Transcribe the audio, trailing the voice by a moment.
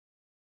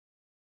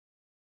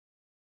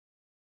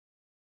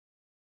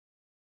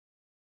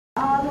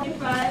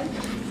25,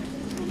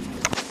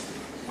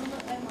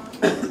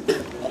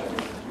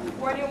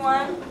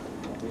 41.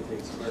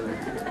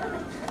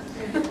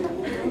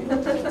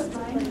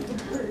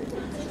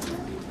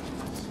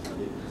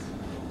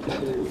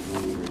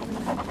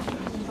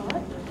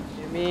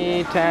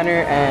 Me,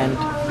 Tanner, and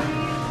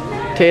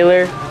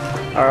Taylor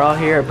are all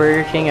here at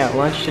Burger King at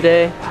lunch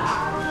today.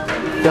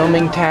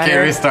 Filming Tanner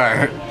Okay,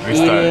 restart.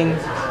 eating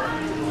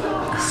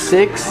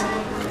 6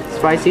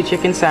 spicy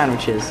chicken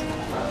sandwiches.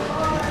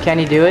 Can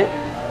he do it?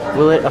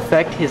 Will it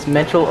affect his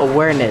mental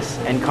awareness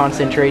and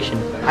concentration?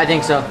 I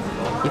think so.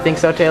 You think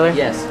so, Taylor?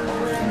 Yes.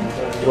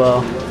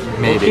 Well,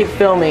 Maybe. we'll keep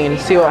filming and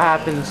see what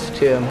happens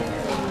to him.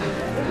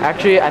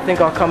 Actually, I think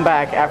I'll come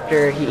back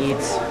after he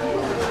eats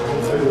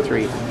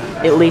 3.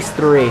 At least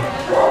 3.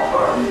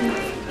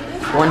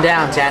 1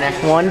 down, Tanner.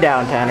 1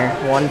 down, Tanner.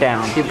 1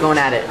 down. Keep going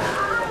at it.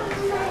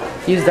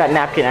 Use that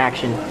napkin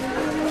action.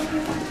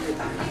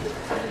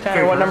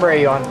 Tanner, what number are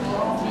you on?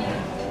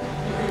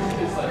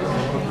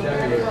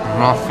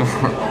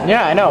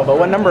 Yeah, I know, but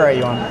what number are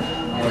you on?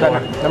 Is that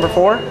number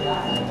 4?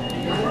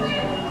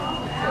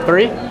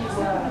 3?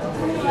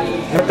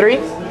 Number 3?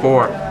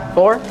 4.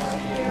 4?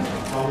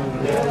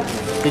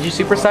 Did you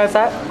supersize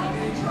that?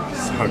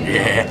 So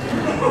yeah.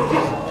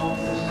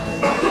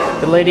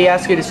 The lady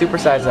asked you to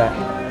supersize that.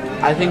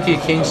 I think he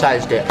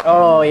king-sized it.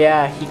 Oh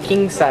yeah, he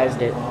king-sized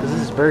it. This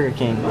is Burger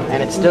King,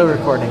 and it's still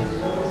recording.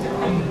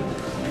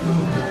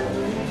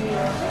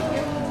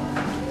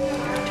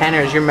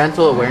 Tanner, is your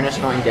mental awareness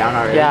going down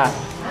already? Yeah.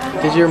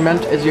 Is your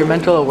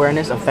mental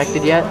awareness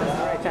affected yet?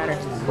 All right, Tanner.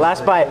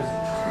 Last bite.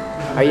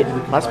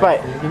 Last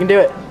bite. You can do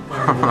it.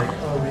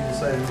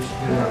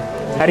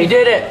 You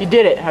did it. You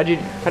did it. How do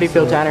you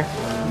feel, Tanner?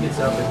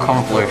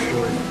 Accomplished.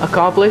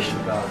 Accomplished?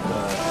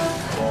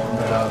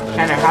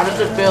 Tanner, how does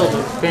it feel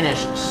to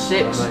finish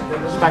 6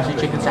 spicy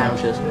chicken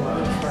sandwiches?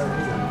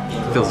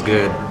 Feels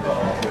good.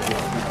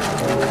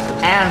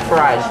 And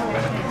fries.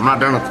 I'm not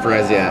done with the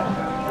fries yet.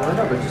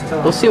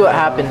 We'll see what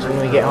happens when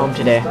we get home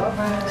today.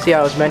 See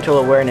how his mental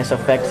awareness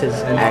affects his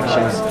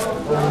actions.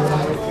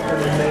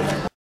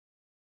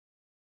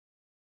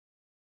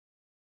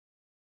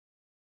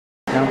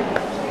 No?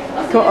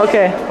 Come on,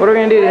 okay, what are we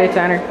gonna do today,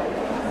 Tanner?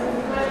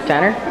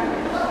 Tanner?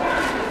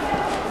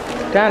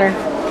 Tanner?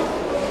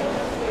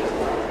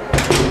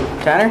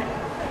 Tanner?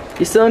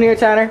 You still in here,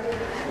 Tanner?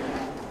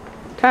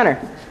 Tanner?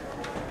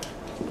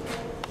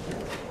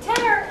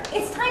 Tanner,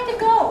 it's time to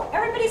go.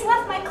 Everybody's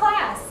left my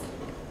class.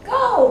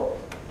 Go.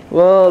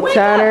 Well, Wake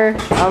Tanner,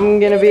 up. I'm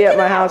gonna be at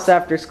my Get out. house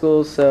after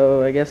school,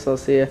 so I guess I'll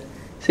see you.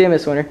 See you,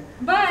 Miss Winter.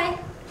 Bye.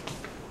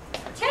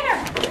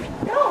 Tanner,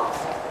 go.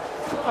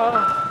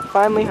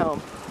 Finally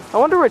home. I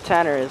wonder where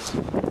Tanner is.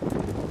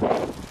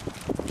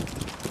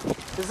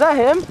 Is that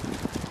him?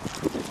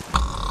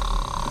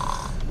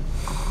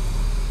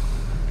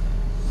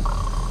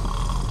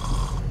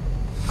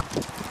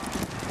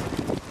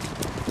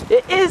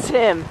 It is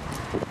him!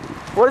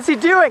 What is he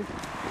doing?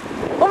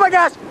 Oh my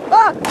gosh!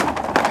 Ah!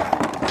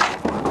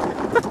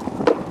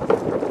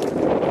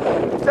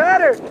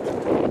 Tanner!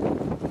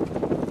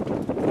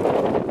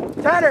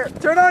 Tanner,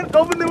 turn on,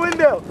 open the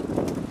window!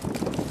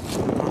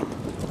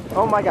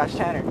 Oh my gosh,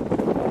 Tanner.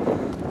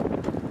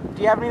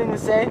 Do you have anything to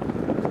say?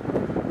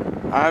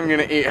 I'm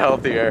gonna eat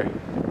healthier.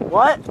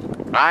 What?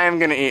 I am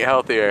gonna eat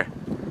healthier.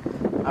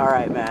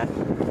 Alright, man.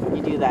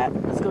 You do that.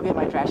 Let's go get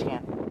my trash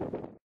can.